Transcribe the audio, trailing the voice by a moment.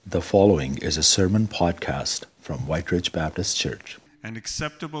The following is a sermon podcast from White Ridge Baptist Church. And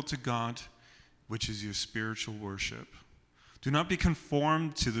acceptable to God, which is your spiritual worship. Do not be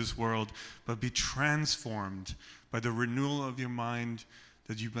conformed to this world, but be transformed by the renewal of your mind,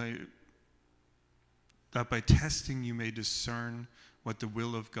 that by testing you may discern what the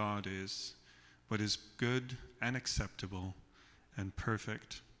will of God is, what is good and acceptable and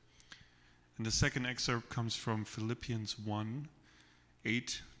perfect. And the second excerpt comes from Philippians 1,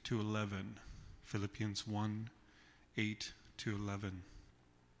 8 to 11. Philippians 1, 8 to 11.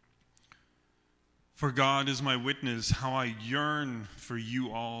 For God is my witness, how I yearn for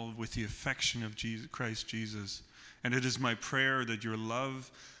you all with the affection of Christ Jesus. And it is my prayer that your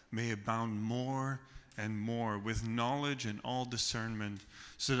love may abound more and more with knowledge and all discernment,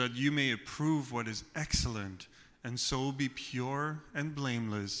 so that you may approve what is excellent, and so be pure and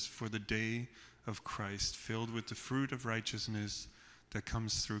blameless for the day of Christ, filled with the fruit of righteousness that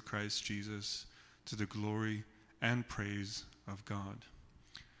comes through Christ Jesus, to the glory and praise of God.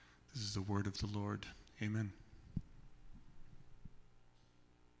 This is the word of the Lord. Amen.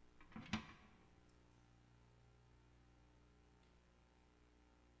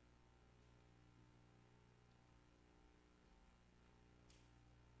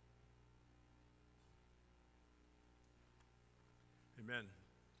 Amen.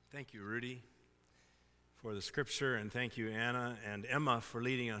 Thank you, Rudy, for the scripture, and thank you, Anna and Emma, for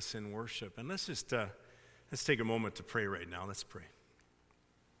leading us in worship. And let's take a moment to pray right now. Let's pray.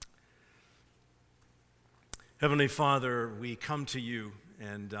 Heavenly Father, we come to you,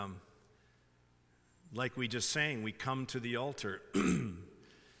 and like we just sang, we come to the altar,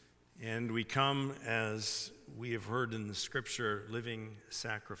 and we come, as we have heard in the scripture, living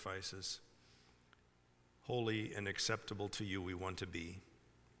sacrifices. Holy and acceptable to you we want to be.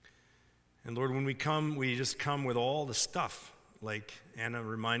 And Lord, when we come, we just come with all the stuff, like Anna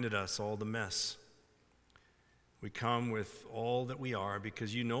reminded us, all the mess. We come with all that we are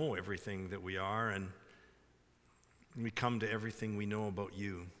because you know everything that we are, and we come to everything we know about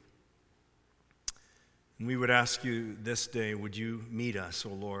you. And we would ask you this day, would you meet us, O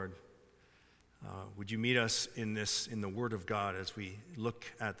Lord? Would you meet us in the Word of God as we look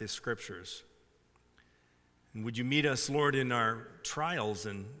at the Scriptures? And would you meet us, Lord, in our trials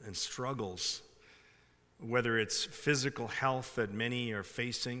and struggles, whether it's physical health that many are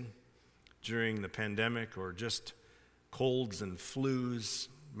facing during the pandemic, or just colds and flus,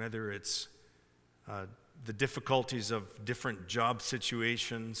 whether it's the difficulties of different job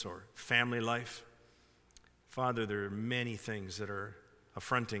situations or family life. Father, there are many things that are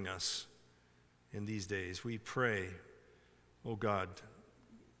affronting us in these days. We pray, oh God,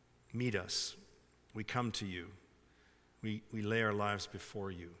 meet us. We come to you. We lay our lives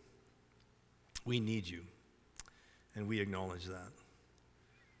before you. We need you, and we acknowledge that.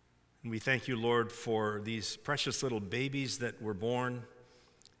 And we thank you, Lord, for these precious little babies that were born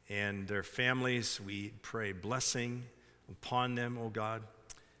and their families. We pray blessing upon them, oh God,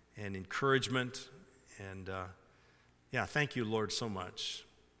 and encouragement. And thank you, Lord, so much.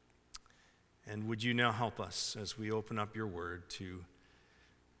 And would you now help us as we open up your word to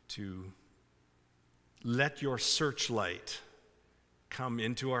let your searchlight come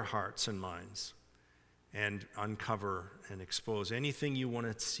into our hearts and minds and uncover and expose anything you want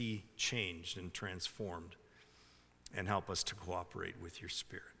to see changed and transformed, and help us to cooperate with your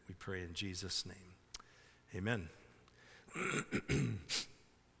Spirit. We pray in Jesus' name. Amen.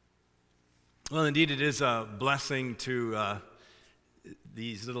 Well, indeed, it is a blessing to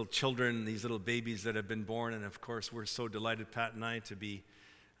these little children, these little babies that have been born. And of course, we're so delighted, Pat and I, to be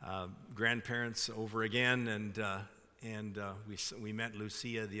grandparents over again, and we met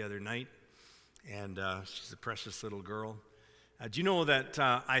Lucia the other night, and she's a precious little girl. Do you know that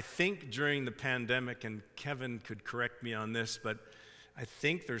I think during the pandemic, and Kevin could correct me on this, but I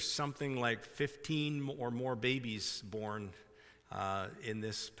think there's something like 15 or more babies born in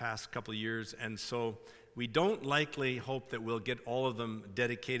this past couple of years, and so we don't likely hope that we'll get all of them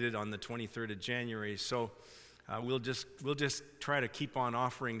dedicated on the 23rd of January. So we'll just try to keep on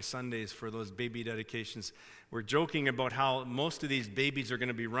offering Sundays for those baby dedications. We're joking about how most of these babies are going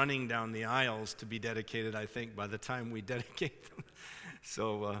to be running down the aisles to be dedicated, I think, by the time we dedicate them.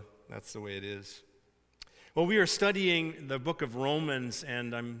 So that's the way it is. Well, we are studying the book of Romans,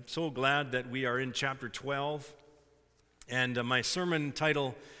 and I'm so glad that we are in chapter 12. And my sermon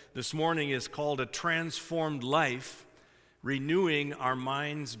title this morning is called A Transformed Life, Renewing Our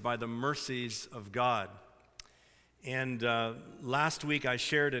Minds by the Mercies of God. And last week I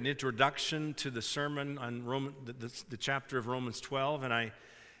shared an introduction to the sermon on the chapter of Romans 12, and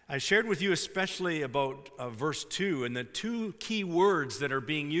I I shared with you especially about verse 2 and the two key words that are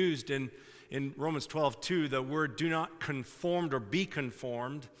being used in Romans 12:2, the word do not conformed or be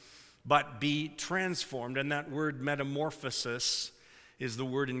conformed, but be transformed. And that word metamorphosis is the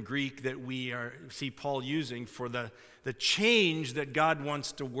word in Greek that we see Paul using for the change that God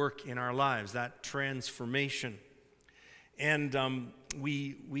wants to work in our lives, that transformation. And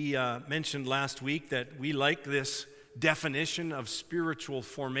we mentioned last week that we like this definition of spiritual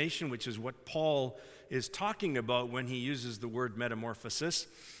formation, which is what Paul is talking about when he uses the word metamorphosis.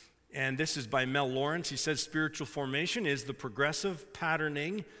 And this is by Mel Lawrence. He says spiritual formation is the progressive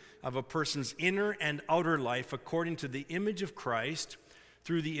patterning of a person's inner and outer life according to the image of Christ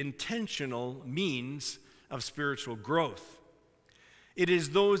through the intentional means of spiritual growth. It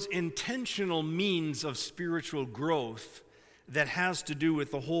is those intentional means of spiritual growth that has to do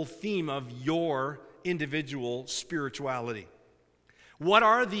with the whole theme of your individual spirituality. What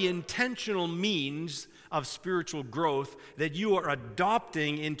are the intentional means of spiritual growth that you are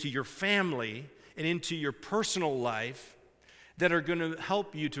adopting into your family and into your personal life that are going to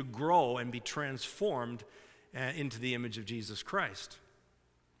help you to grow and be transformed into the image of Jesus Christ?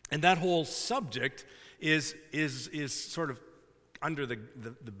 And that whole subject is sort of under the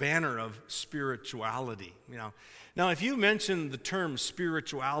banner of spirituality. Now, if you mention the term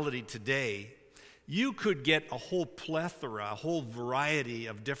spirituality today, you could get a whole plethora, a whole variety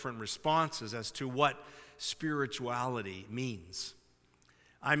of different responses as to what spirituality means.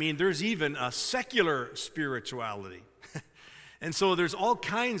 I mean, there's even a secular spirituality. And so there's all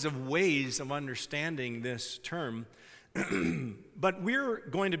kinds of ways of understanding this term. But we're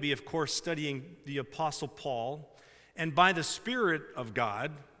going to be, of course, studying the Apostle Paul. And by the Spirit of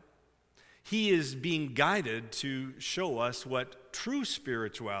God, he is being guided to show us what true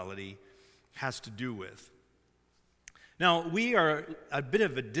spirituality has to do with. Now, we are a bit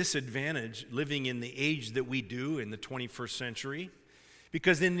of a disadvantage living in the age that we do in the 21st century,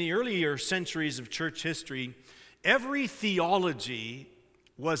 because in the earlier centuries of church history, every theology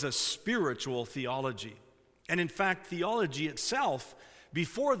was a spiritual theology. And in fact, theology itself,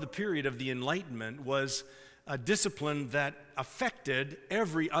 before the period of the Enlightenment, was a discipline that affected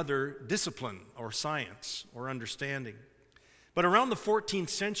every other discipline or science or understanding. But around the 14th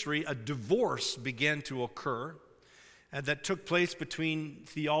century, a divorce began to occur that took place between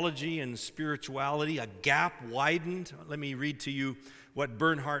theology and spirituality. A gap widened. Let me read to you what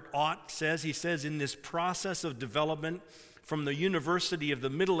Bernhard Ott says. He says, in this process of development from the University of the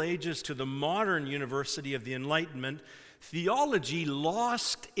Middle Ages to the modern University of the Enlightenment, theology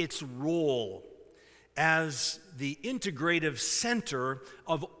lost its role as the integrative center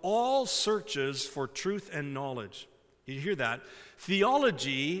of all searches for truth and knowledge. Did you hear that?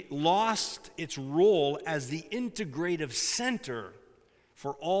 Theology lost its role as the integrative center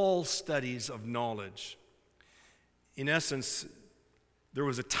for all studies of knowledge. In essence, there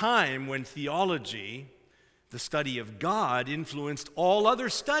was a time when theology, the study of God, influenced all other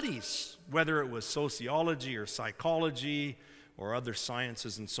studies, whether it was sociology or psychology or other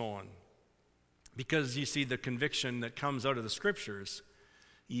sciences and so on. Because you see, the conviction that comes out of the Scriptures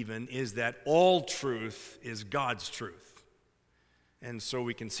even is that all truth is God's truth. And so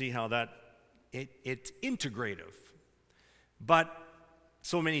we can see how that it's integrative. But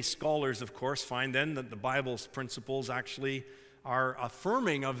so many scholars, of course, find then that the Bible's principles actually are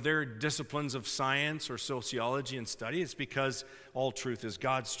affirming of their disciplines of science or sociology and study. It's because all truth is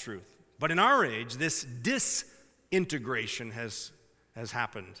God's truth. But in our age, this disintegration has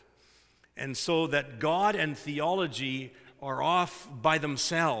happened. And so that God and theology are off by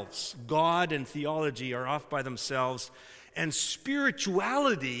themselves. God and theology are off by themselves. And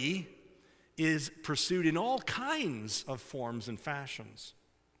spirituality is pursued in all kinds of forms and fashions.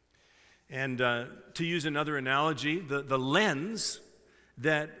 And to use another analogy, the lens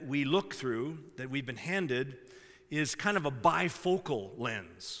that we look through, that we've been handed, is kind of a bifocal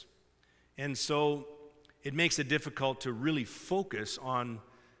lens. And so it makes it difficult to really focus on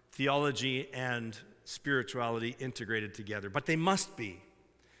theology and spirituality integrated together. But they must be.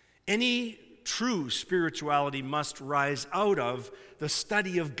 Any true spirituality must rise out of the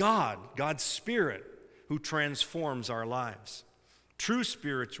study of God, God's Spirit, who transforms our lives. True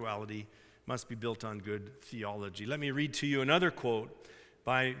spirituality must be built on good theology. Let me read to you another quote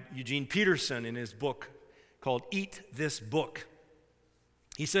by Eugene Peterson in his book called Eat This Book.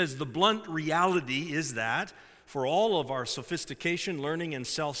 He says, "The blunt reality is that for all of our sophistication, learning, and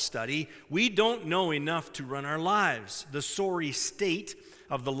self-study, we don't know enough to run our lives. The sorry state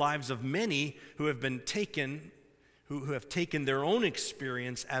of the lives of many who have taken their own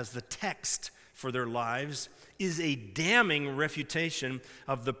experience as the text for their lives is a damning refutation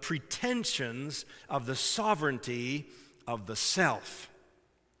of the pretensions of the sovereignty of the self.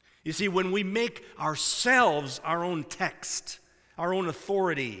 You see, when we make ourselves our own text, our own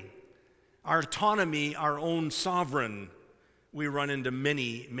authority, our autonomy, our own sovereign, we run into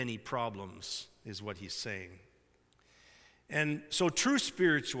many, many problems, is what he's saying. And so true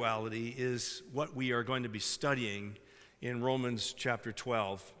spirituality is what we are going to be studying in Romans chapter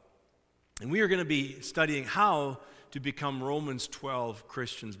 12. And we are going to be studying how to become Romans 12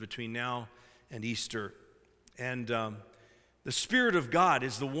 Christians between now and Easter. And the Spirit of God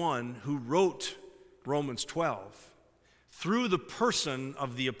is the one who wrote Romans 12 through the person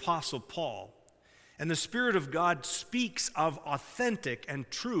of the Apostle Paul. And the Spirit of God speaks of authentic and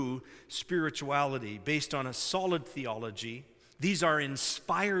true spirituality based on a solid theology. These are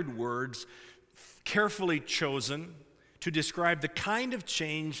inspired words, carefully chosen to describe the kind of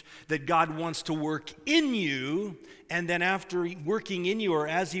change that God wants to work in you, and then after working in you, or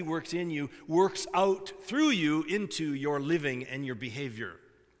as he works in you, works out through you into your living and your behavior.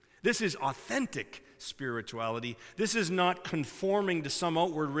 This is authentic spirituality. This is not conforming to some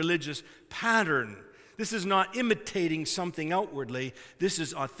outward religious pattern. This is not imitating something outwardly. This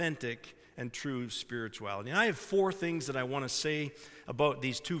is authentic and true spirituality. And I have 4 things that I want to say about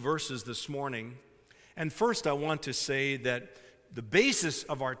these 2 verses this morning. And first, I want to say that the basis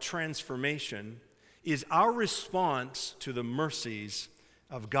of our transformation is our response to the mercies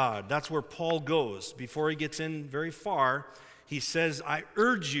of God. That's where Paul goes. Before he gets in very far, he says, I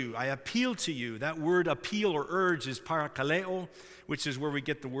urge you, I appeal to you. That word appeal or urge is parakaleo, which is where we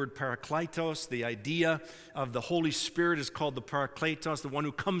get the word parakletos. The idea of the Holy Spirit is called the parakletos, the one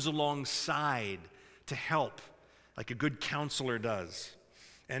who comes alongside to help, like a good counselor does.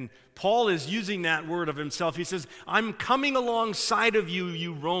 And Paul is using that word of himself. He says, I'm coming alongside of you,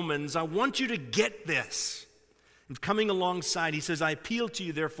 you Romans. I want you to get this. I'm coming alongside. He says, I appeal to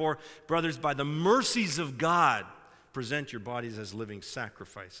you, therefore, brothers, by the mercies of God, present your bodies as living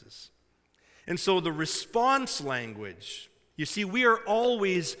sacrifices. And so the response language, you see, we are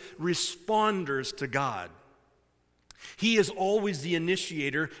always responders to God. He is always the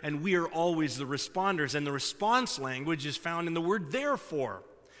initiator, and we are always the responders. And the response language is found in the word therefore.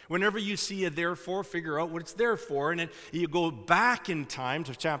 Whenever you see a therefore, figure out what it's there for, and then you go back in time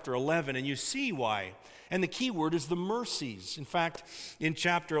to chapter 11, and you see why. And the key word is the mercies. In fact, in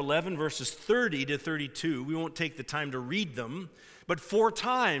chapter 11, verses 30 to 32, we won't take the time to read them, but 4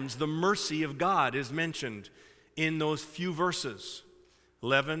 times the mercy of God is mentioned in those few verses,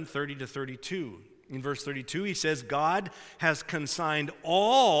 11, 30 to 32. In verse 32, he says, God has consigned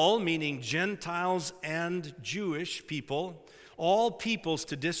all, meaning Gentiles and Jewish people, all peoples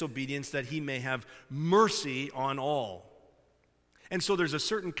to disobedience, that he may have mercy on all. And so there's a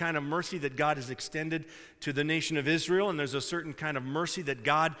certain kind of mercy that God has extended to the nation of Israel, and there's a certain kind of mercy that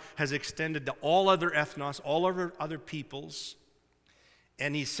God has extended to all other ethnos, all other peoples.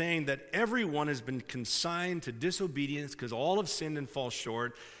 And he's saying that everyone has been consigned to disobedience because all have sinned and fall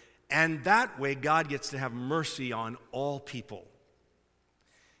short, and that way God gets to have mercy on all people.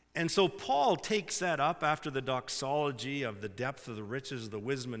 And so Paul takes that up after the doxology of the depth of the riches of the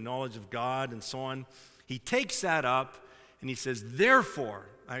wisdom and knowledge of God and so on. He takes that up and he says, therefore,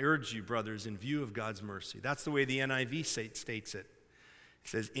 I urge you, brothers, in view of God's mercy. That's the way the NIV states it. It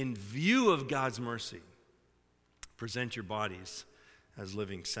says, in view of God's mercy, present your bodies as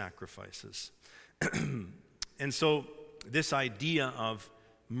living sacrifices. And so this idea of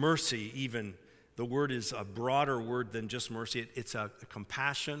mercy, even the word is a broader word than just mercy. It's a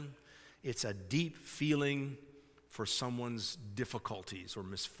compassion. It's a deep feeling for someone's difficulties or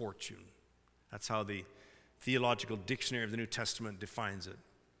misfortune. That's how the Theological Dictionary of the New Testament defines it.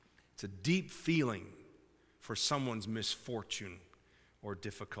 It's a deep feeling for someone's misfortune or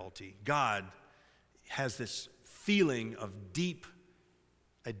difficulty. God has this feeling of deep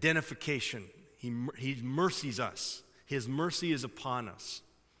identification. He mercies us. His mercy is upon us.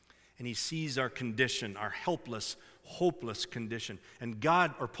 And he sees our condition, our helpless, hopeless condition. And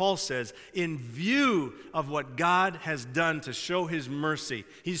God, or Paul says, in view of what God has done to show his mercy,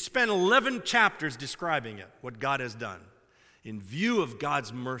 he's spent 11 chapters describing it, what God has done. In view of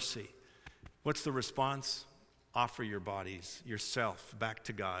God's mercy, what's the response? Offer your bodies, yourself, back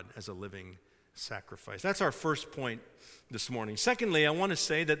to God as a living sacrifice. That's our first point this morning. Secondly, I want to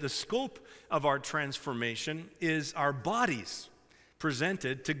say that the scope of our transformation is our bodies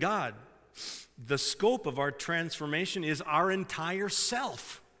presented to God. The scope of our transformation is our entire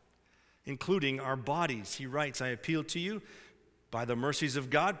self, including our bodies. He writes, I appeal to you, by the mercies of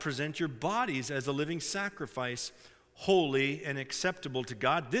God, present your bodies as a living sacrifice, holy and acceptable to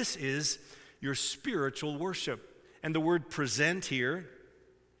God. This is your spiritual worship. And the word present here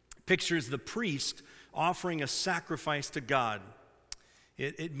pictures the priest offering a sacrifice to God.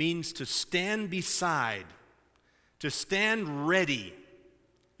 It means to stand beside, to stand ready.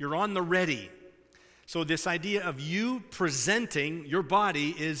 You're on the ready. So this idea of you presenting your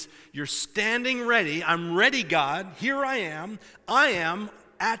body is you're standing ready. I'm ready, God. Here I am. I am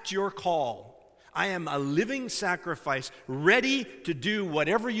at your call. I am a living sacrifice, ready to do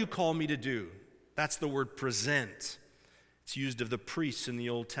whatever you call me to do. That's the word present. It's used of the priests in the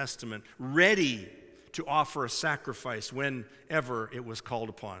Old Testament, ready to offer a sacrifice whenever it was called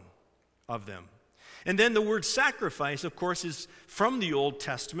upon of them. And then the word sacrifice, of course, is from the Old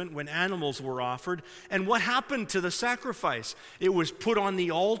Testament when animals were offered. And what happened to the sacrifice? It was put on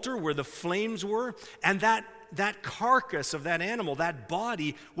the altar where the flames were, and that carcass of that animal, that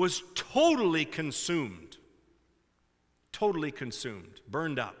body, was totally consumed. Totally consumed,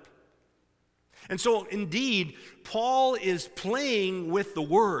 burned up. And so, indeed, Paul is playing with the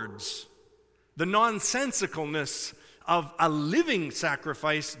words. The nonsensicalness of a living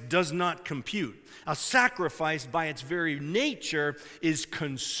sacrifice does not compute. A sacrifice, by its very nature, is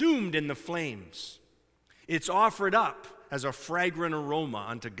consumed in the flames. It's offered up as a fragrant aroma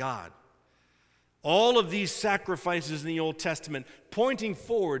unto God. All of these sacrifices in the Old Testament pointing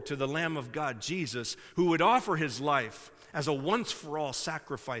forward to the Lamb of God, Jesus, who would offer his life as a once-for-all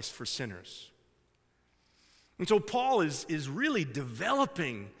sacrifice for sinners. And so Paul is really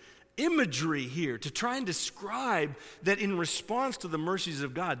developing imagery here to try and describe that in response to the mercies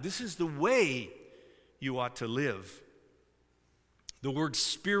of God, this is the way you ought to live. The word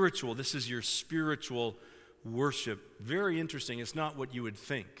spiritual, this is your spiritual worship. Very interesting. It's not what you would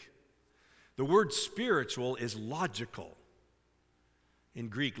think. The word spiritual is logical. In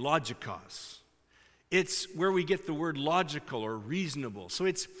Greek, logikos. It's where we get the word logical or reasonable. So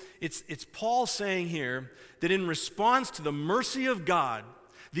it's Paul saying here that in response to the mercy of God,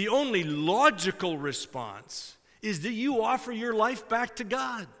 the only logical response is that you offer your life back to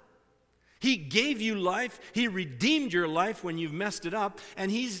God. He gave you life. He redeemed your life when you've messed it up,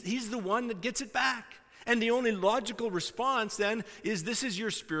 and he's the one that gets it back. And the only logical response then is this is your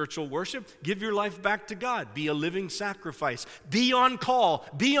spiritual worship. Give your life back to God. Be a living sacrifice. Be on call.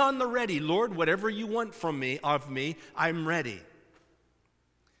 Be on the ready. Lord, whatever you want from me, of me, I'm ready.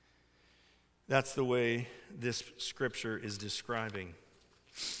 That's the way this scripture is describing.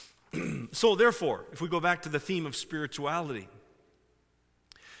 So therefore, if we go back to the theme of spirituality,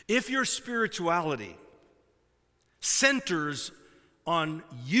 if your spirituality centers on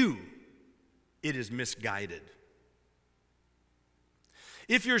you, it is misguided.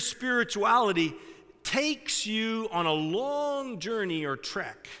 If your spirituality takes you on a long journey or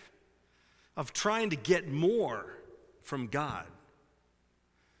trek of trying to get more from God,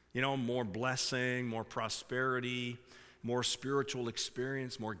 more blessing, more prosperity, more spiritual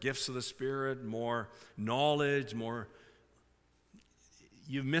experience, more gifts of the Spirit, more knowledge,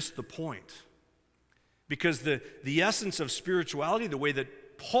 you've missed the point. Because the essence of spirituality, the way that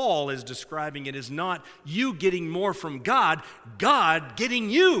Paul is describing it, is not you getting more from God, God getting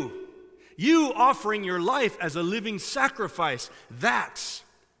you. You offering your life as a living sacrifice. That's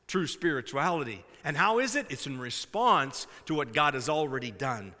true spirituality. And how is it? It's in response to what God has already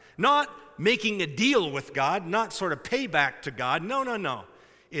done. Not making a deal with God, not sort of payback to God. No.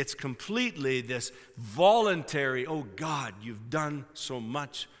 It's completely this voluntary, oh God, you've done so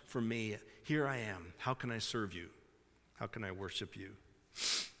much for me. Here I am. How can I serve you? How can I worship you?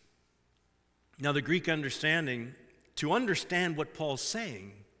 Now, the Greek understanding, to understand what Paul's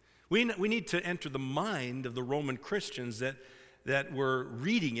saying, we need to enter the mind of the Roman Christians that were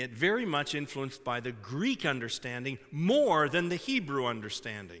reading it, very much influenced by the Greek understanding more than the Hebrew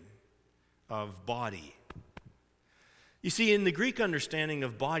understanding of body. You see, in the Greek understanding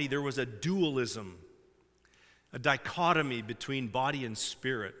of body, there was a dualism, a dichotomy between body and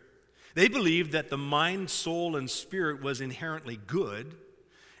spirit. They believed that the mind, soul, and spirit was inherently good,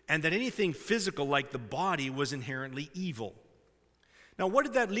 and that anything physical like the body was inherently evil. Now, what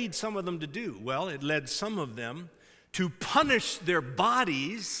did that lead some of them to do? Well, it led some of them to punish their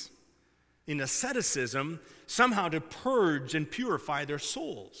bodies in asceticism, somehow to purge and purify their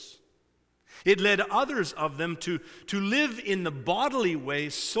souls. It led others of them to live in the bodily way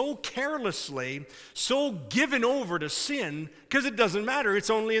so carelessly, so given over to sin, because it doesn't matter,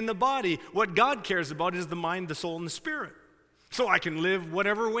 it's only in the body. What God cares about is the mind, the soul, and the spirit. So I can live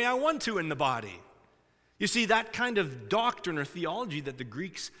whatever way I want to in the body. You see, that kind of doctrine or theology that the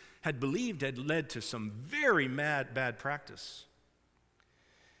Greeks had believed had led to some very bad practice.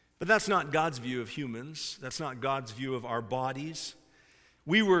 But that's not God's view of humans. That's not God's view of our bodies.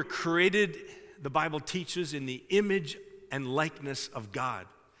 We were created, the Bible teaches, in the image and likeness of God.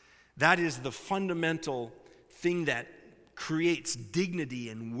 That is the fundamental thing that creates dignity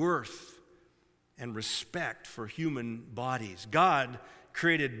and worth and respect for human bodies. God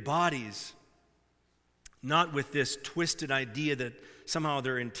created bodies not with this twisted idea that somehow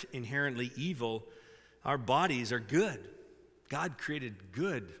they're inherently evil. Our bodies are good. God created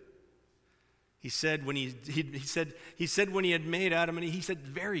good. He said when he said when he had made Adam and Eve, he said,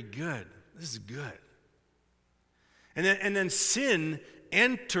 very good. This is good. And then sin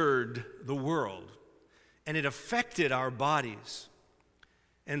entered the world, and it affected our bodies.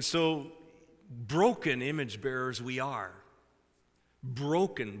 And so broken image bearers we are.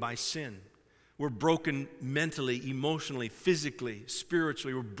 Broken by sin. We're broken mentally, emotionally, physically,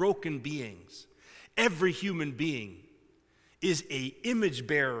 spiritually. We're broken beings. Every human being is an image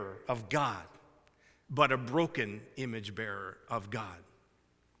bearer of God, but a broken image bearer of God.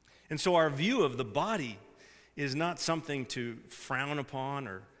 And so our view of the body is not something to frown upon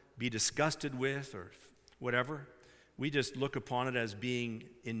or be disgusted with or whatever. We just look upon it as being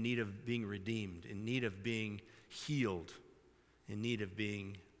in need of being redeemed, in need of being healed, in need of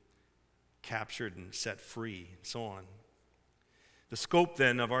being captured and set free, and so on. The scope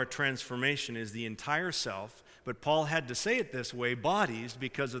then of our transformation is the entire self, but Paul had to say it this way, bodies,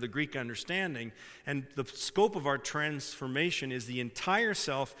 because of the Greek understanding. And the scope of our transformation is the entire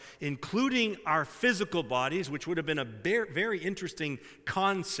self, including our physical bodies, which would have been a very interesting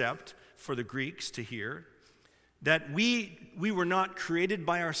concept for the Greeks to hear. That we were not created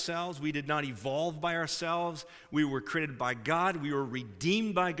by ourselves. We did not evolve by ourselves. We were created by God. We were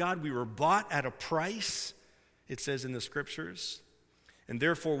redeemed by God. We were bought at a price, it says in the Scriptures. And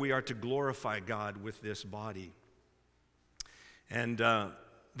therefore, we are to glorify God with this body. And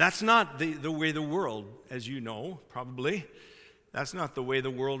that's not the way the world, as you know, probably, that's not the way the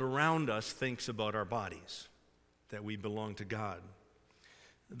world around us thinks about our bodies, that we belong to God.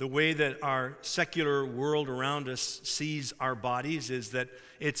 The way that our secular world around us sees our bodies is that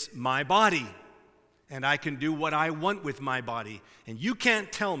it's my body, and I can do what I want with my body, and you can't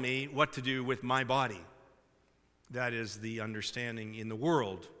tell me what to do with my body. That is the understanding in the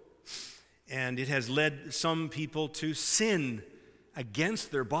world. And it has led some people to sin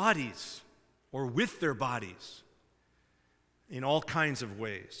against their bodies or with their bodies in all kinds of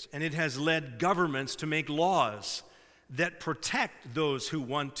ways. And it has led governments to make laws that protect those who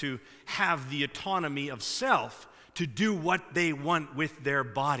want to have the autonomy of self to do what they want with their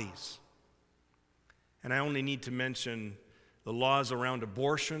bodies. And I only need to mention the laws around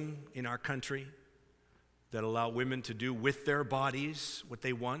abortion in our country that allow women to do with their bodies what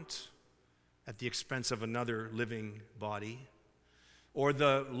they want at the expense of another living body, or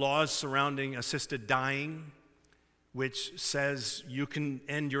the laws surrounding assisted dying, which says you can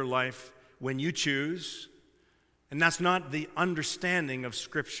end your life when you choose. And that's not the understanding of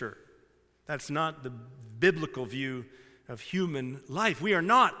Scripture. That's not the biblical view of human life. We are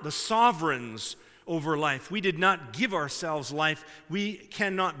not the sovereigns over life. We did not give ourselves life. We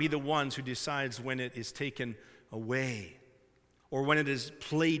cannot be the ones who decides when it is taken away or when it is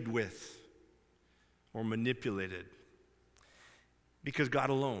played with or manipulated. Because God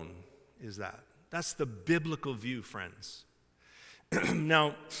alone is that. That's the biblical view, friends.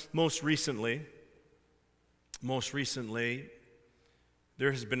 Now, most recently,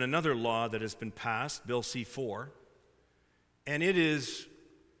 there has been another law that has been passed, Bill C-4, and it is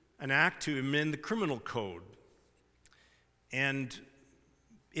an act to amend the criminal code. And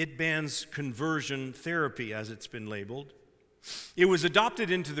it bans conversion therapy, as it's been labeled. It was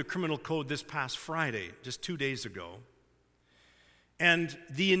adopted into the criminal code this past Friday, just 2 days ago. And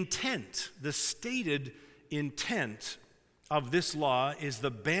the intent, the stated intent of this law is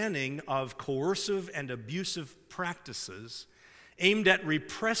the banning of coercive and abusive practices aimed at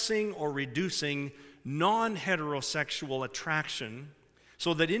repressing or reducing non-heterosexual attraction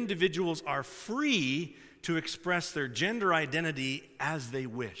so that individuals are free to express their gender identity as they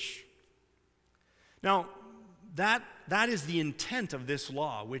wish. Now, that is the intent of this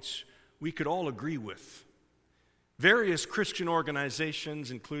law, which we could all agree with. Various Christian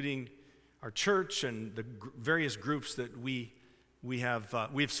organizations, including our church and the various groups that we have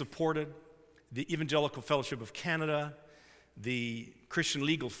supported, the Evangelical Fellowship of Canada, the Christian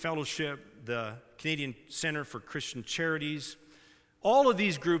Legal Fellowship, the Canadian Centre for Christian Charities, all of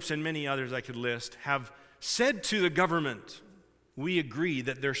these groups and many others I could list have said to the government, we agree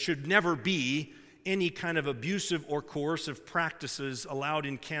that there should never be any kind of abusive or coercive practices allowed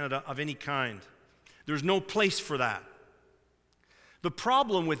in Canada of any kind. There's no place for that. The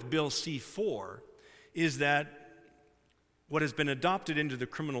problem with Bill C-4 is that what has been adopted into the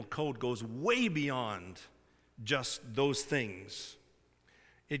criminal code goes way beyond just those things.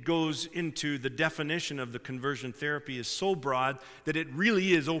 It goes into the definition of the conversion therapy is so broad that it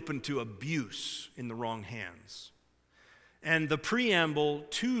really is open to abuse in the wrong hands. And the preamble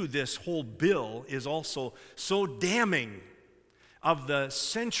to this whole bill is also so damning of the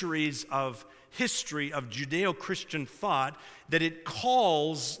centuries of history of Judeo-Christian thought that it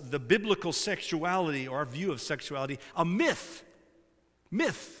calls the biblical sexuality, or our view of sexuality, a myth.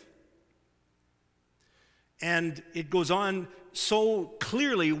 Myth. And it goes on so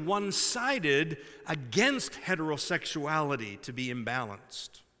clearly one-sided against heterosexuality to be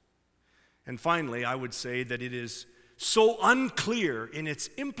imbalanced. And finally, I would say that it is so unclear in its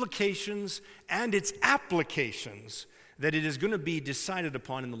implications and its applications that it is going to be decided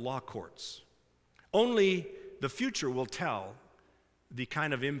upon in the law courts. Only the future will tell the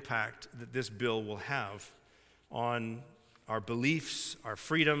kind of impact that this bill will have on our beliefs, our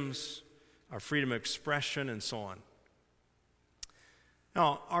freedoms, our freedom of expression, and so on.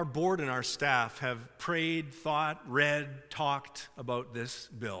 Now, our board and our staff have prayed, thought, read, talked about this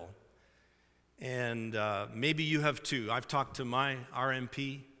bill. And maybe you have too. I've talked to my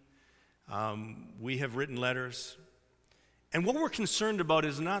RMP. We have written letters. And what we're concerned about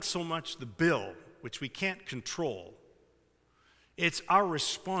is not so much the bill, which we can't control. It's our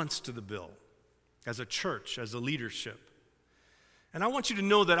response to the bill as a church, as a leadership. And I want you to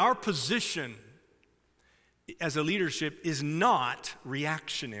know that our position as a leadership is not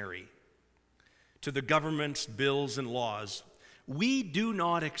reactionary to the government's bills and laws. We do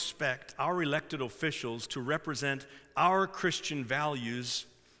not expect our elected officials to represent our Christian values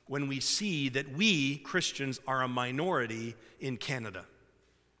when we see that we, Christians, are a minority in Canada.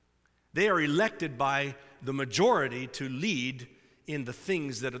 They are elected by the majority to lead in the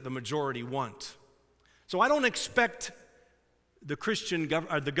things that the majority want. So I don't expect the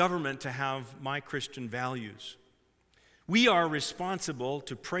government to have my Christian values. We are responsible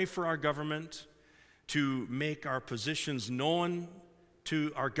to pray for our government, to make our positions known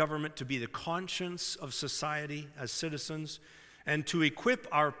to our government, to be the conscience of society as citizens, and to equip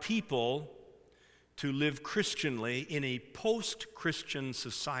our people to live Christianly in a post-Christian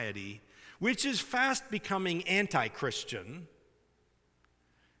society, which is fast becoming anti-Christian,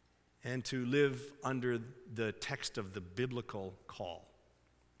 and to live under the text of the biblical call.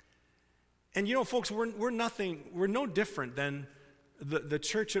 And you know, folks, we're no different than the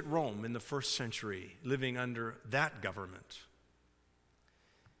church at Rome in the first century, living under that government.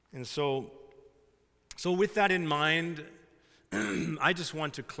 And so with that in mind, I just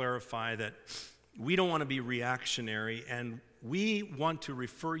want to clarify that we don't want to be reactionary, and we want to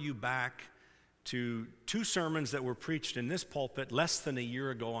refer you back to two sermons that were preached in this pulpit less than a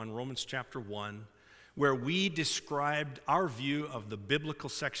year ago on Romans chapter 1, where we described our view of the biblical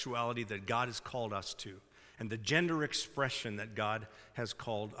sexuality that God has called us to, and the gender expression that God has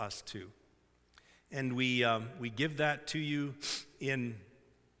called us to. And we give that to you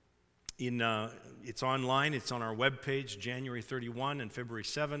it's online, it's on our webpage, January 31 and February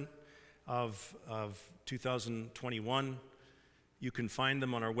 7 of 2021. You can find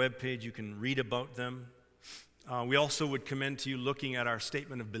them on our webpage. You can read about them. We also would commend to you looking at our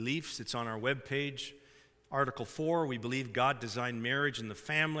statement of beliefs. It's on our webpage. Article 4, we believe God designed marriage and the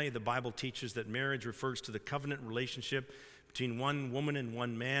family. The Bible teaches that marriage refers to the covenant relationship between one woman and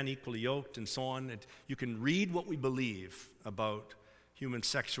one man, equally yoked, and so on. You can read what we believe about human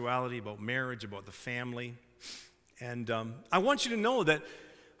sexuality, about marriage, about the family. And I want you to know that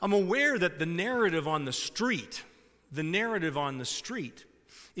I'm aware that the narrative on the street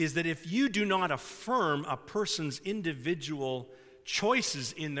is that if you do not affirm a person's individual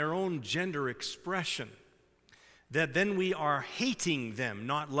choices in their own gender expression, that then we are hating them,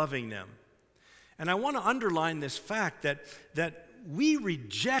 not loving them. And I want to underline this fact that we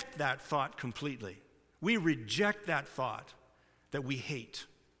reject that thought completely. We reject that thought that we hate.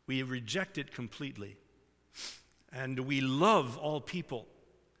 We reject it completely. And we love all people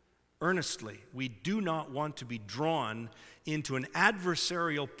earnestly. We do not want to be drawn into an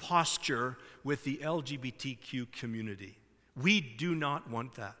adversarial posture with the LGBTQ community. We do not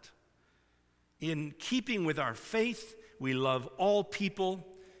want that. In keeping with our faith, we love all people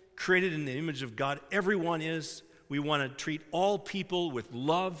created in the image of God. Everyone is. We want to treat all people with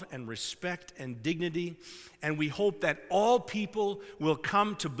love and respect and dignity. And we hope that all people will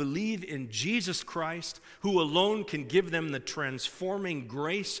come to believe in Jesus Christ, who alone can give them the transforming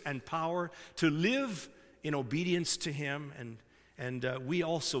grace and power to live in obedience to Him. And we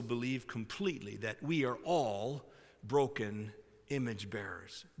also believe completely that we are all broken image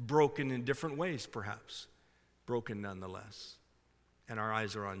bearers. Broken in different ways, perhaps. broken nonetheless. And our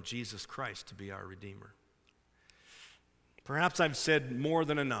eyes are on Jesus Christ to be our Redeemer. Perhaps I've said more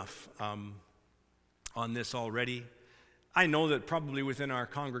than enough on this already. I know that probably within our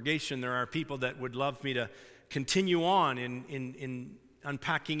congregation there are people that would love me to continue on in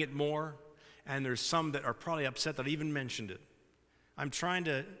unpacking it more, and there's some that are probably upset that I even mentioned it. I'm trying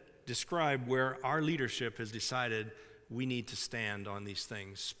to describe where our leadership has decided we need to stand on these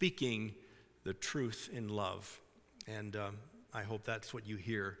things, speaking the truth in love. And I hope that's what you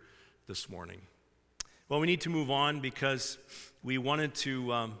hear this morning. Well, we need to move on because we wanted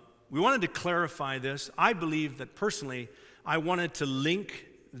to clarify this. I believe that personally, I wanted to link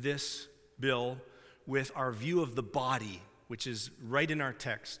this bill with our view of the body, which is right in our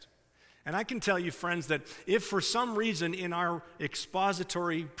text. And I can tell you, friends, that if for some reason in our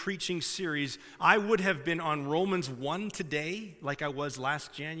expository preaching series, I would have been on Romans 1 today, like I was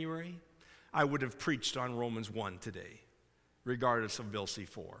last January, I would have preached on Romans 1 today, regardless of Bill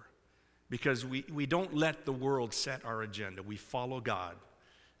C-4. Because we don't let the world set our agenda. We follow God,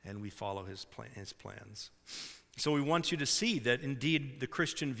 and we follow His plans. So we want you to see that indeed the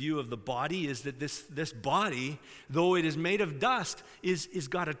Christian view of the body is that this body, though it is made of dust, is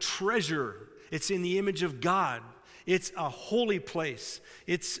got a treasure. It's in the image of God. It's a holy place.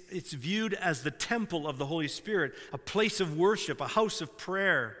 It's viewed as the temple of the Holy Spirit, a place of worship, a house of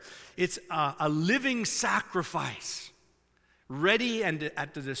prayer. It's a living sacrifice, ready and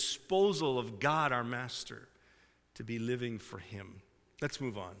at the disposal of God, our Master, to be living for Him. Let's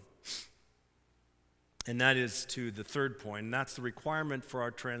move on. And that is to the third point, and that's the requirement for our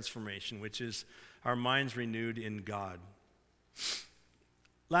transformation, which is our minds renewed in God.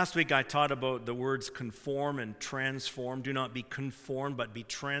 Last week I taught about the words conform and transform. Do not be conformed, but be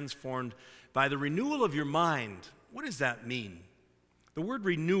transformed by the renewal of your mind. What does that mean? The word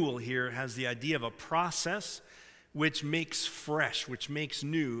renewal here has the idea of a process which makes fresh, which makes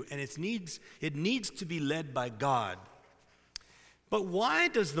new, and it needs to be led by God. But why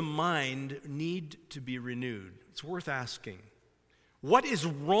does the mind need to be renewed? It's worth asking. What is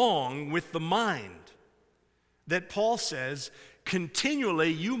wrong with the mind that Paul says, continually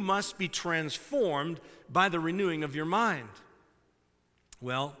you must be transformed by the renewing of your mind?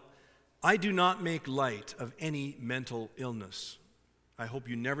 Well, I do not make light of any mental illness. I hope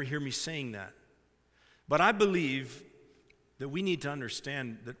you never hear me saying that. But I believe that we need to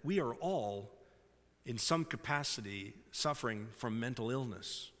understand that we are all in some capacity suffering from mental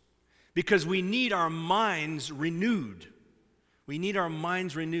illness because we need our minds renewed. We need our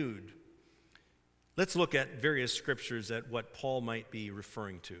minds renewed. Let's look at various scriptures at what Paul might be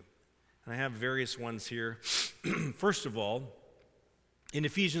referring to. And I have various ones here. First of all, in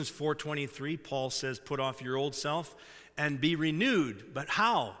Ephesians 4:23, Paul says, put off your old self and be renewed. But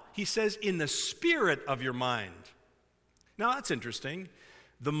how? He says, in the spirit of your mind. Now that's interesting.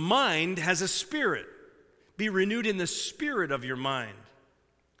 The mind has a spirit. Be renewed in the spirit of your mind.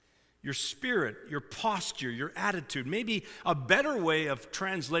 Your spirit, your posture, your attitude. Maybe a better way of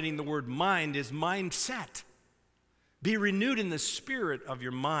translating the word mind is mindset. Be renewed in the spirit of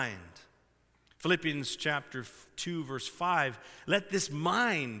your mind. Philippians chapter 2, verse 5, let this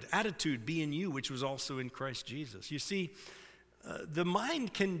mind, attitude be in you, which was also in Christ Jesus. You see, the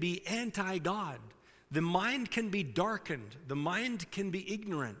mind can be anti-God. The mind can be darkened. The mind can be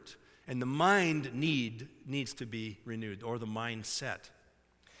ignorant. And the mind needs to be renewed, or the mindset.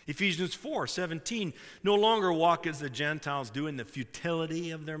 Ephesians 4:17, no longer walk as the Gentiles do in the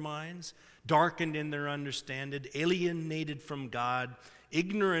futility of their minds, darkened in their understanding, alienated from God,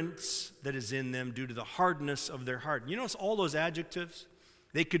 ignorance that is in them due to the hardness of their heart. You notice all those adjectives?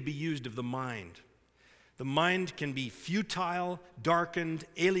 They could be used of the mind. The mind can be futile, darkened,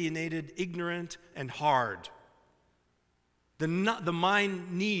 alienated, ignorant, and hard. The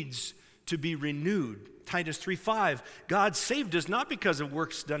mind needs to be renewed. Titus 3:5, God saved us not because of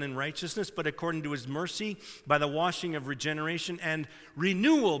works done in righteousness, but according to His mercy, by the washing of regeneration and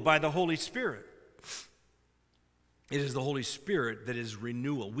renewal by the Holy Spirit. It is the Holy Spirit that is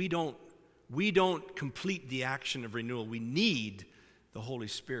renewal. We don't complete the action of renewal. We need the Holy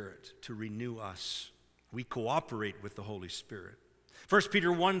Spirit to renew us. We cooperate with the Holy Spirit. 1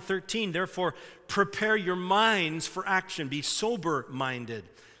 Peter 1:13, therefore, prepare your minds for action. Be sober-minded.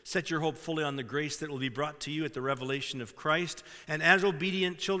 Set your hope fully on the grace that will be brought to you at the revelation of Christ. And as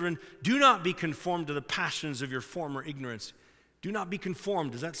obedient children, do not be conformed to the passions of your former ignorance. Do not be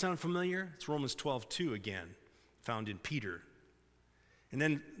conformed. Does that sound familiar? It's Romans 12:2 again, found in Peter. And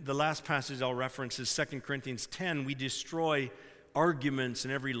then the last passage I'll reference is 2 Corinthians 10. We destroy arguments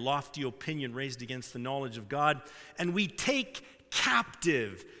and every lofty opinion raised against the knowledge of God, and we take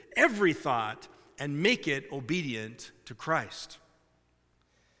captive every thought and make it obedient to Christ.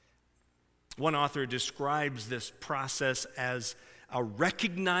 One author describes this process as a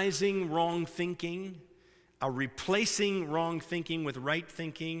recognizing wrong thinking, a replacing wrong thinking with right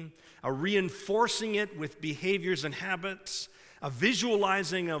thinking, a reinforcing it with behaviors and habits, a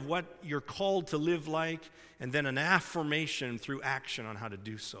visualizing of what you're called to live like, and then an affirmation through action on how to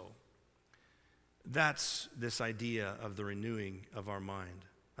do so. That's this idea of the renewing of our mind.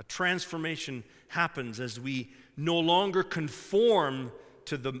 A transformation happens as we no longer conform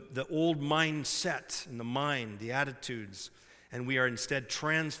to the old mindset and the mind, the attitudes, and we are instead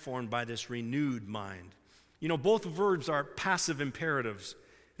transformed by this renewed mind. You know, both verbs are passive imperatives.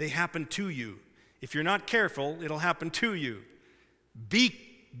 They happen to you. If you're not careful, it'll happen to you.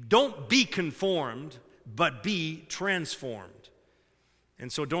 Don't be conformed, but be transformed.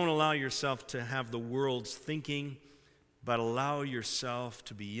 And so don't allow yourself to have the world's thinking, but allow yourself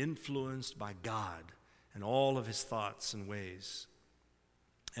to be influenced by God and all of his thoughts and ways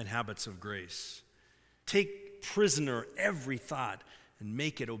and habits of grace. Take prisoner every thought and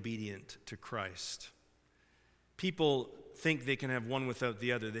make it obedient to Christ. People think they can have one without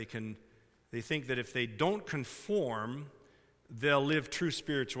the other. They think that if they don't conform, they'll live true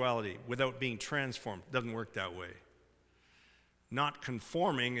spirituality without being transformed. It doesn't work that way. Not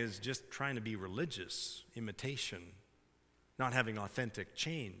conforming is just trying to be religious, imitation, not having authentic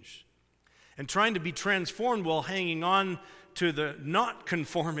change. And trying to be transformed while hanging on to the not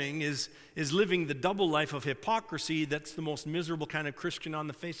conforming is living the double life of hypocrisy that's the most miserable kind of Christian on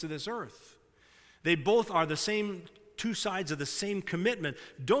the face of this earth. They both are the same, two sides of the same commitment.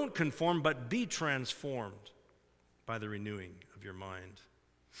 Don't conform, but be transformed by the renewing of your mind.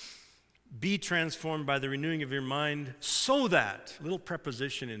 Be transformed by the renewing of your mind so that, little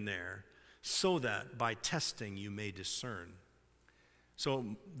preposition in there, so that by testing you may discern. So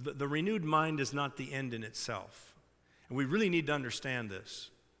the renewed mind is not the end in itself. And we really need to understand this.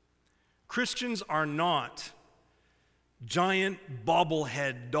 Christians are not giant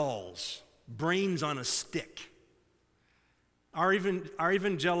bobblehead dolls, brains on a stick. Our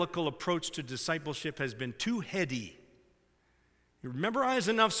evangelical approach to discipleship has been too heady. You memorize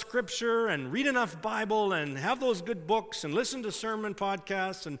enough scripture and read enough Bible and have those good books and listen to sermon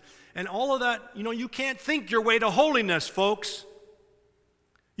podcasts and all of that. You know, you can't think your way to holiness, folks.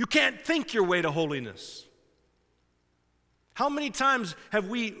 You can't think your way to holiness. How many times have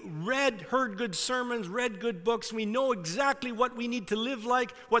we heard good sermons, read good books, we know exactly what we need to live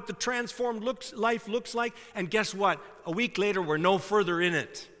like, what the transformed life looks like, and guess what? A week later, we're no further in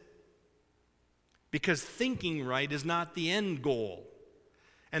it. Because thinking right is not the end goal.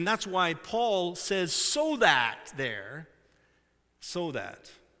 And that's why Paul says, so that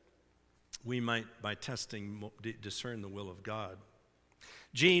we might, by testing, discern the will of God.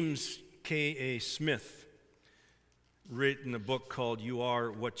 James K.A. Smith written a book called You Are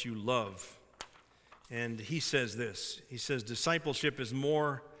What You Love. And he says this. He says, discipleship is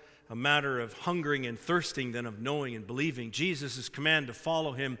more a matter of hungering and thirsting than of knowing and believing. Jesus' command to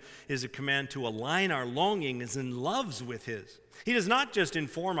follow him is a command to align our longings and loves with his. He does not just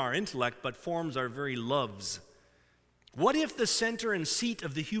inform our intellect, but forms our very loves. What if the center and seat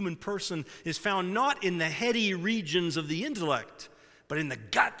of the human person is found not in the heady regions of the intellect, but in the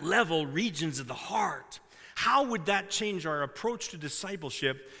gut-level regions of the heart? How would that change our approach to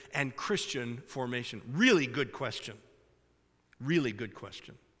discipleship and Christian formation? Really good question. Really good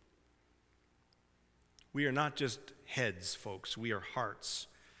question. We are not just heads, folks. We are hearts.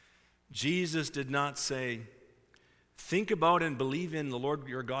 Jesus did not say, think about and believe in the Lord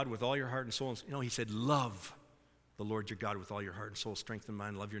your God with all your heart and soul. No, he said, love the Lord your God with all your heart and soul, strength and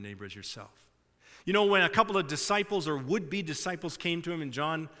mind. Love your neighbor as yourself. You know, when a couple of disciples or would-be disciples came to him in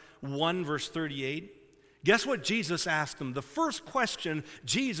John 1, verse 38, guess what Jesus asked them? The first question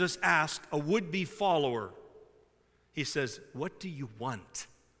Jesus asked a would-be follower. He says, what do you want?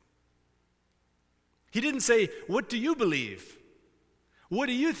 He didn't say, what do you believe? What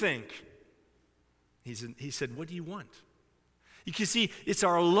do you think? He said, what do you want? You can see, it's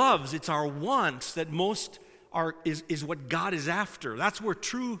our loves, it's our wants that is what God is after. That's where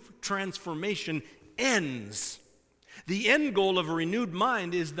true transformation ends. The end goal of a renewed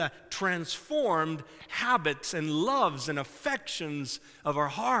mind is the transformed habits and loves and affections of our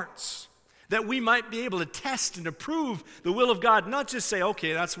hearts, that we might be able to test and approve the will of God, not just say,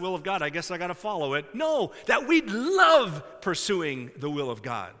 okay, that's the will of God, I guess I got to follow it. No, that we'd love pursuing the will of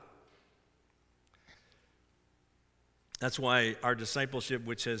God. That's why our discipleship,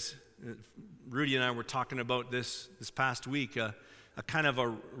 which has, Rudy and I were talking about this past week, a kind of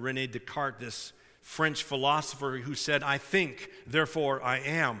a René Descartes, this French philosopher who said, I think, therefore I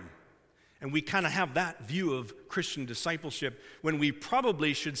am. And we kind of have that view of Christian discipleship when we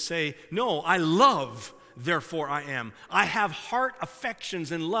probably should say, no, I love, therefore I am. I have heart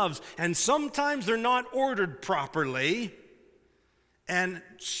affections and loves, and sometimes they're not ordered properly. And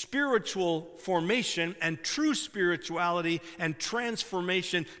spiritual formation and true spirituality and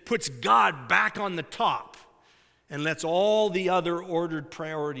transformation puts God back on the top and lets all the other ordered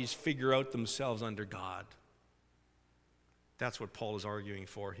priorities figure out themselves under God. That's what Paul is arguing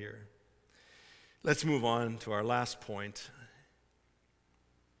for here. Let's move on to our last point.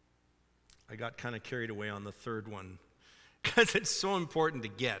 I got kind of carried away on the third one because it's so important to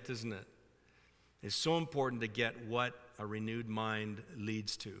get, isn't it? It's so important to get what a renewed mind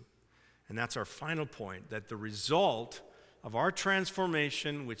leads to. And that's our final point, that the result of our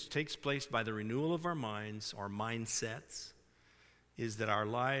transformation, which takes place by the renewal of our minds, our mindsets, is that our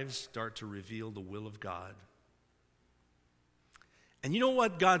lives start to reveal the will of God. And you know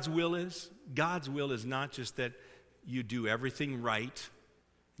what God's will is? God's will is not just that you do everything right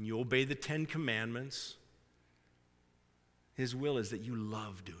and you obey the 10 Commandments. His will is that you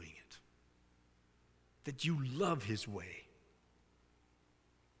love doing it, that you love His way,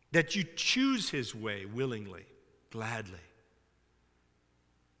 that you choose His way willingly, gladly,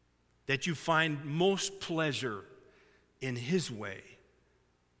 that you find most pleasure in His way,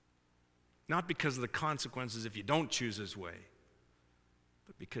 not because of the consequences if you don't choose His way,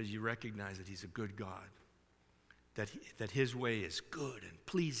 but because you recognize that He's a good God, that His way is good and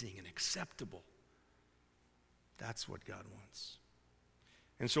pleasing and acceptable. That's what God wants.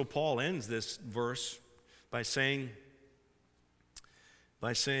 And so Paul ends this verse by saying,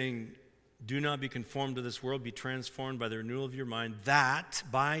 do not be conformed to this world, be transformed by the renewal of your mind, that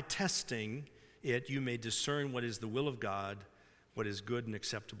by testing it you may discern what is the will of God, what is good and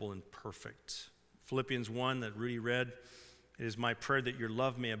acceptable and perfect. Philippians 1 that Rudy read, it is my prayer that your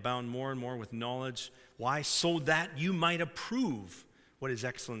love may abound more and more with knowledge. Why? So that you might approve what is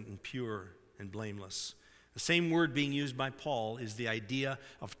excellent and pure and blameless. The same word being used by Paul is the idea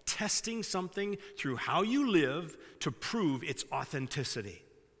of testing something through how you live to prove its authenticity.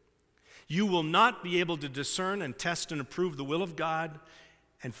 You will not be able to discern and test and approve the will of God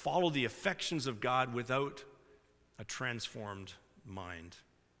and follow the affections of God without a transformed mind.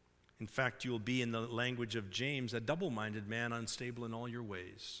 In fact, you will be, in the language of James, a double-minded man, unstable in all your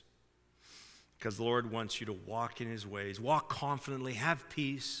ways. Because the Lord wants you to walk in His ways, walk confidently, have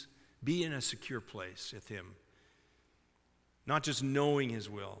peace, be in a secure place with Him. Not just knowing His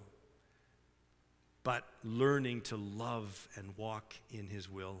will, but learning to love and walk in His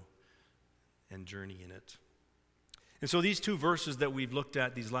will and journey in it. And so these two verses that we've looked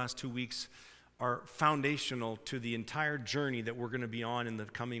at these last 2 weeks are foundational to the entire journey that we're going to be on in the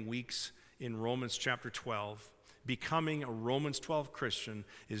coming weeks in Romans chapter 12. Becoming a Romans 12 Christian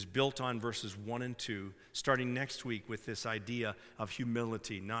is built on verses 1 and 2, starting next week with this idea of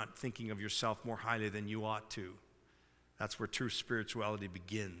humility, not thinking of yourself more highly than you ought to. That's where true spirituality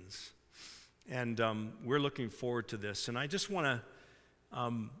begins. And we're looking forward to this. And I just want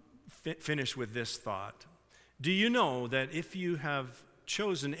to finish with this thought. Do you know that if you have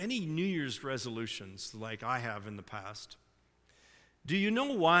chosen any New Year's resolutions like I have in the past, do you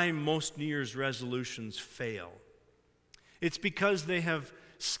know why most New Year's resolutions fail? It's because they have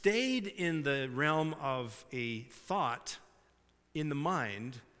stayed in the realm of a thought in the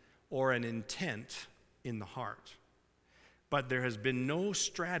mind or an intent in the heart. But there has been no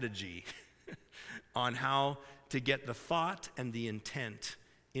strategy on how to get the thought and the intent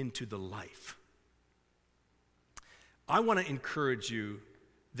into the life. I want to encourage you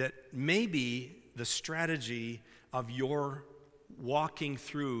that maybe the strategy of your walking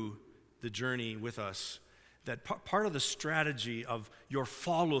through the journey with us, that part of the strategy of your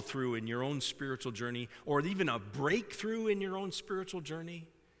follow-through in your own spiritual journey, or even a breakthrough in your own spiritual journey,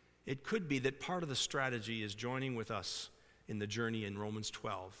 it could be that part of the strategy is joining with us in the journey in Romans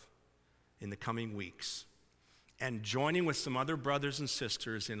 12 in the coming weeks, and joining with some other brothers and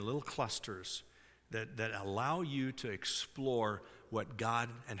sisters in little clusters that allow you to explore what God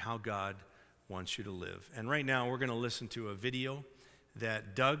and how God wants you to live. And right now, we're going to listen to a video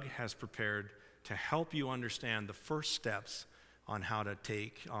that Doug has prepared to help you understand the first steps on how to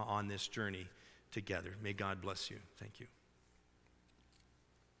take on this journey together. May God bless you. Thank you.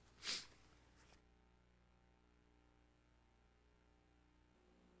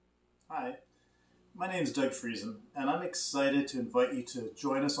 Hi, my name is Doug Friesen, and I'm excited to invite you to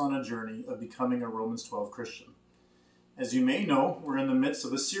join us on a journey of becoming a Romans 12 Christian. As you may know, we're in the midst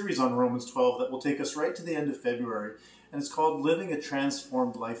of a series on Romans 12 that will take us right to the end of February, and it's called Living a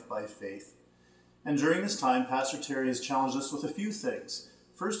Transformed Life by Faith. And during this time, Pastor Terry has challenged us with a few things.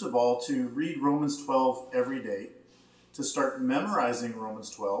 first of all, to read Romans 12 every day, to start memorizing Romans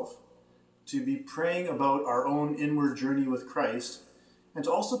 12, to be praying about our own inward journey with Christ, and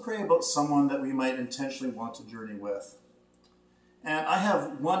to also pray about someone that we might intentionally want to journey with. And I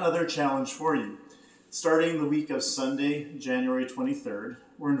have one other challenge for you. Starting the week of Sunday, January 23rd,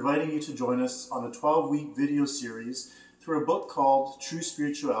 we're inviting you to join us on a 12-week video series through a book called True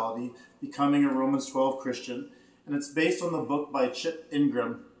Spirituality, Becoming a Romans 12 Christian, and it's based on the book by Chip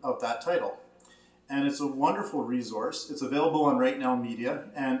Ingram of that title. And it's a wonderful resource. It's available on Right Now Media,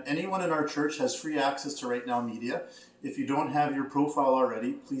 and anyone in our church has free access to Right Now Media. If you don't have your profile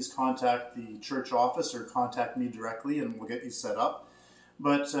already, please contact the church office or contact me directly and we'll get you set up.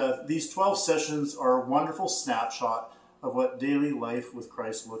 But these 12 sessions are a wonderful snapshot of what daily life with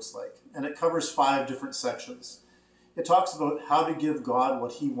Christ looks like. And it covers 5 different sections. It talks about how to give God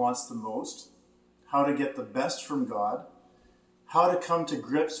what he wants the most, how to get the best from God, how to come to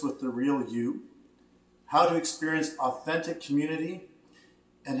grips with the real you, how to experience authentic community,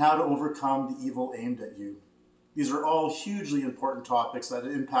 and how to overcome the evil aimed at you. These are all hugely important topics that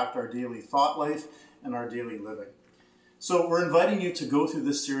impact our daily thought life and our daily living. So we're inviting you to go through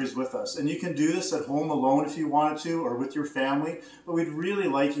this series with us. And you can do this at home alone if you wanted to, or with your family. But we'd really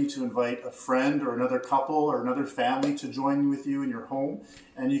like you to invite a friend or another couple or another family to join with you in your home.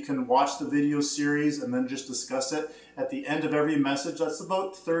 And you can watch the video series and then just discuss it. At the end of every message, that's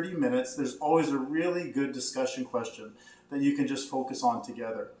about 30 minutes, there's always a really good discussion question that you can just focus on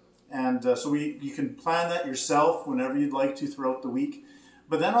together. And so you can plan that yourself whenever you'd like to throughout the week.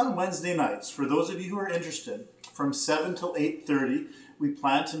 But then on Wednesday nights, for those of you who are interested, from 7 till 8:30, we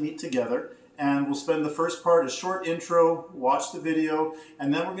plan to meet together, and we'll spend the first part a short intro, watch the video,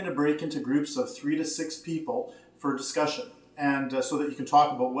 and then we're going to break into groups of 3 to 6 people for discussion, and so that you can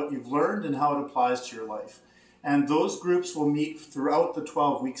talk about what you've learned and how it applies to your life. And those groups will meet throughout the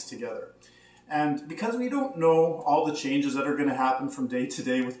 12 weeks together. And because we don't know all the changes that are going to happen from day to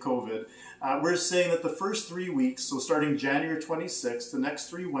day with COVID, we're saying that the first 3 weeks, so starting January 26th, the next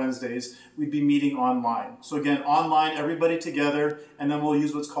 3 Wednesdays, we'd be meeting online. So again, online, everybody together, and then we'll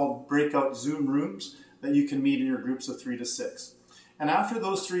use what's called breakout Zoom rooms that you can meet in your groups of 3 to 6. And after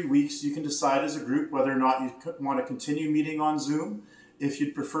those 3 weeks, you can decide as a group whether or not you want to continue meeting on Zoom, if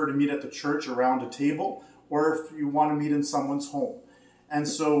you'd prefer to meet at the church around a table, or if you want to meet in someone's home. And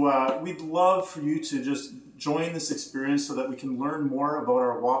so we'd love for you to just join this experience so that we can learn more about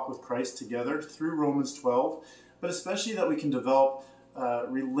our walk with Christ together through Romans 12, but especially that we can develop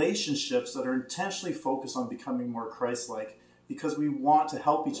relationships that are intentionally focused on becoming more Christ-like, because we want to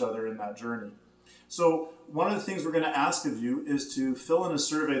help each other in that journey. So one of the things we're going to ask of you is to fill in a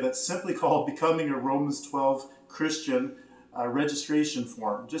survey that's simply called Becoming a Romans 12 Christian registration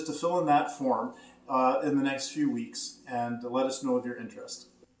form, just to fill in that form in the next few weeks and let us know of your interest.